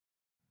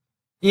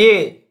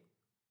A.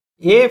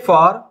 A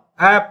for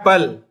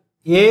apple.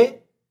 A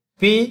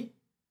P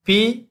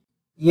P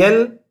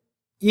L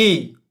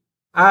E.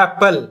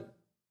 Apple.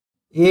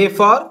 A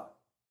for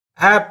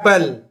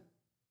apple.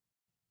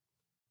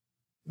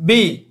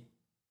 B.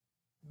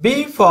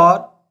 B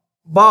for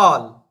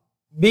ball.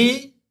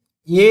 B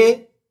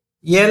A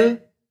L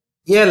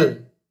L.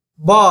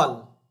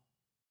 Ball.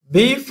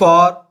 B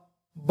for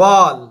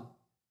ball.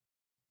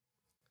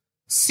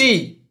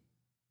 C.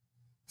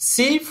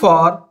 C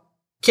for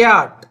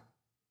cat.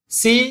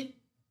 C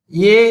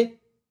A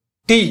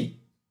T.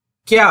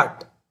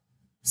 Cat.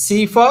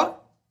 C for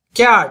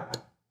cat.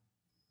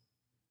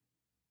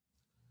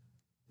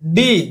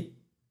 D.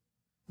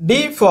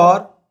 D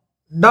for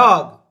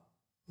dog.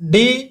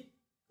 D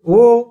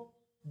O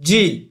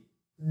G.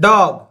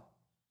 Dog.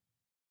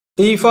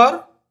 D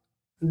for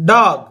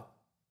dog.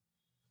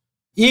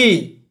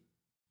 E.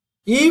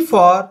 E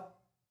for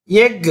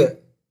egg.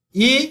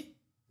 E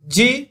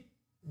G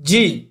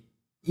G.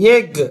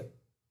 Egg.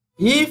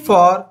 E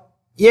for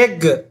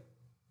egg.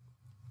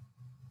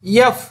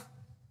 F.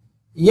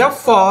 F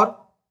for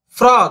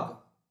frog.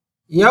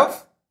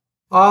 F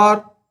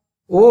R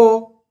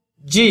O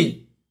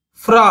G.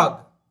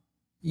 Frog.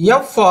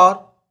 F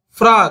for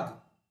frog.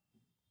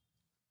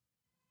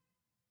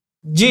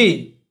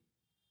 G.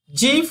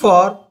 G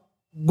for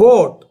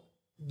goat.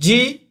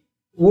 G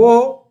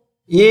O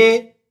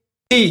A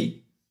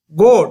T.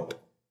 Goat.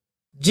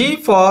 G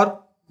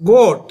for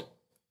goat.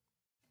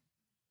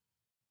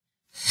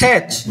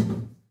 H.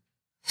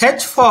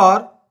 H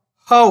for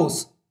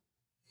house.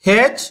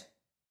 H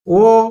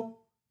O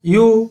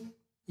U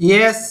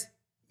S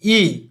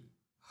E.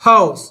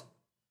 House.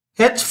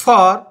 H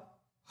for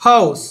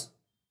house.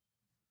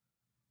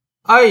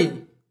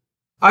 I.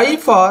 I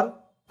for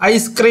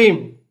ice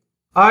cream.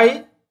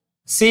 I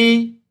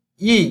C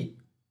E.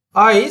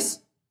 Ice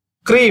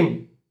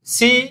cream.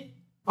 C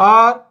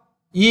R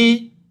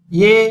E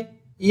A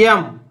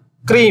M.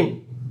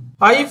 Cream.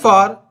 I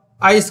for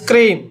ice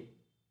cream.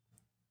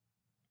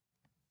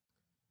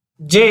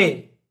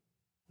 J.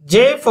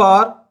 J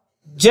for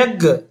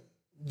jug.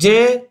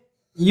 J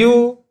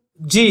U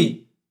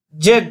G.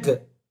 Jug.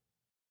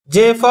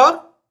 J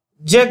for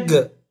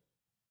jug.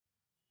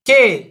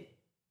 K.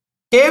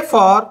 K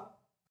for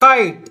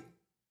kite.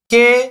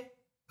 K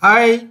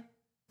I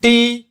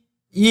T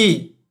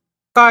E.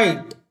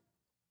 Kite.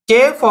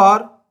 K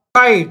for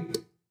kite.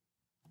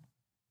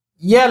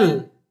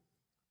 L.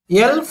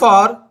 L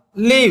for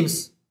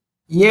leaves.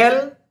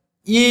 L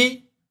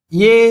E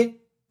A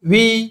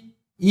V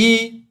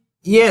E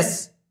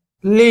S.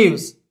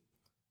 Leaves.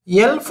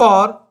 L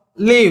for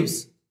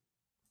leaves.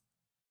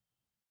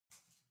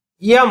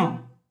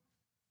 M.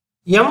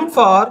 M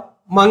for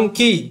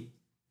monkey.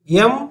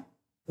 M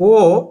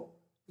O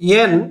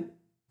N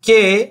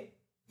K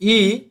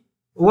E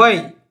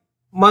Y.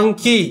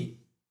 Monkey.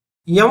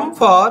 M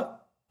for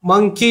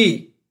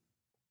monkey.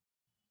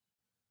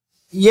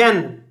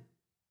 N.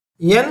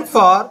 N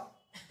for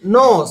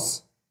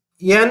nose.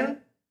 N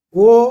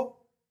O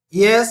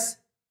S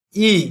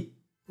E.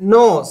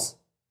 Nose.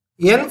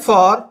 N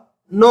for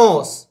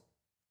nose.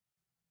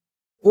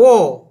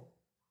 O.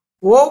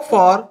 O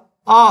for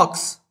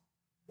ox.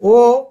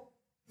 O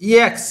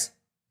X.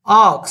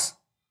 Ox.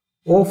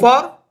 O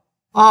for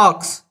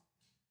ox.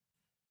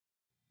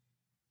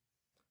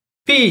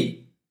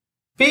 P.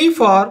 P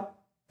for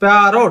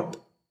parrot.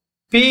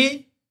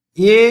 P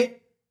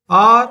A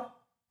R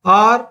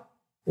R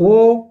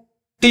O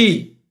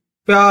T.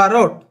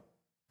 Parrot.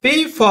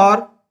 P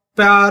for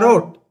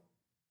parrot.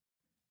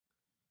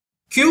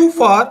 Q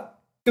for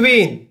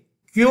queen.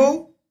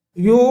 Q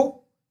U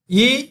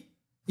E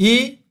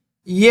E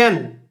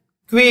N.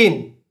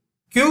 Queen.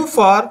 Q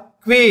for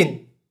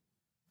queen.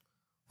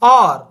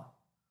 R.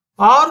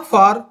 R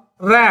for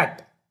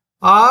rat.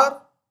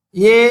 R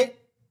A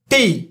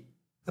T.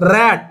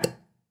 Rat.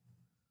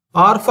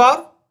 R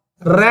for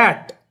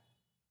rat.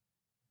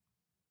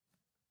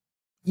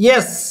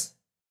 S.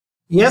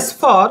 S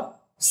for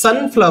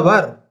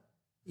sunflower.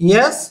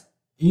 S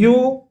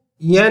U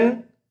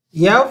N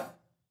F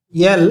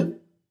L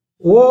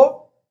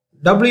O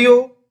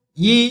W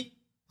E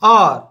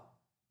R.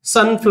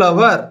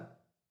 Sunflower.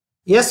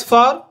 S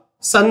for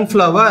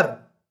sunflower.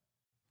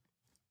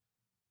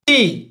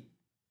 T.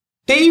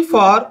 T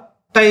for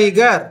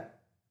tiger.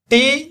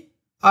 T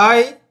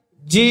I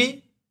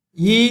G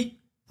E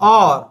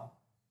R.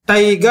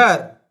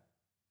 Tiger.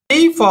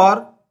 T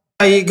for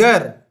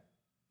tiger.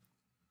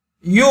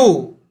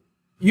 U.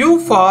 U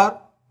for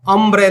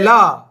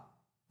umbrella.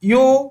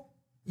 U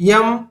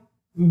M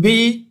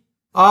B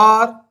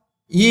R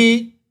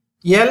E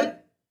L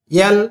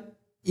L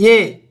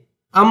A.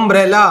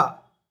 Umbrella.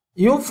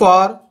 U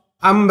for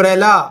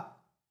umbrella.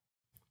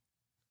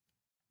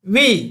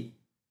 V.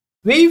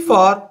 V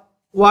for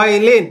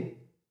violin.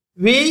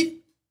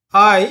 V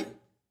I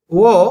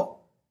O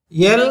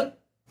L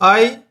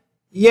I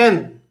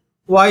N.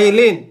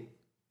 Violin.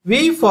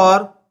 V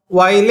for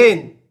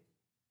violin.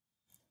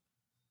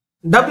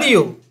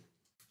 W.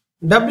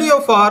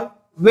 W for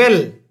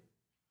well.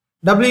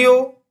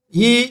 W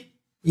E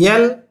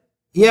L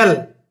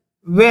L,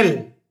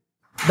 well.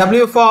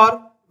 W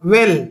for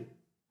well.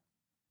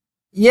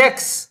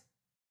 X,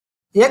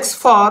 X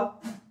for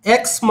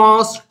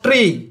Xmas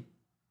tree.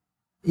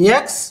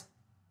 X,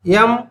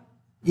 M,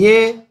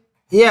 A,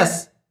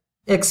 S,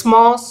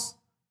 Xmas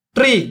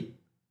tree.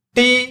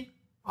 T,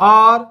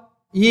 R,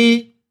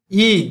 E,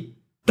 E,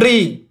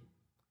 tree.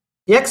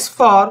 X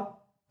for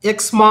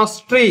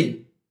Xmas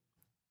tree.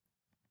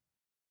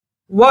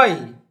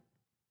 Y,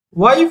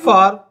 Y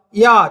for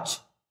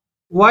yacht.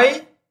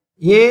 Y,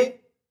 A,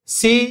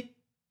 C,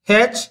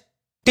 H,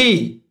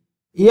 T,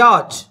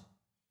 yacht.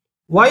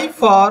 Y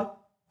for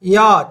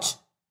yacht.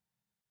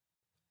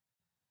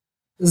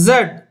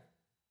 Z,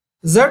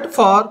 Z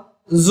for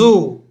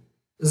zoo.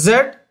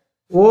 Z,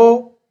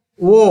 O,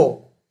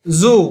 O,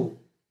 zoo.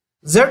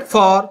 Z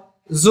for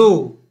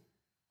zoo.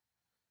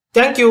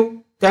 Thank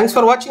you. Thanks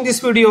for watching this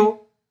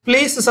video.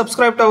 Please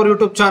subscribe to our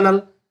YouTube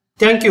channel.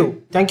 Thank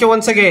you. Thank you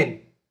once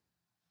again.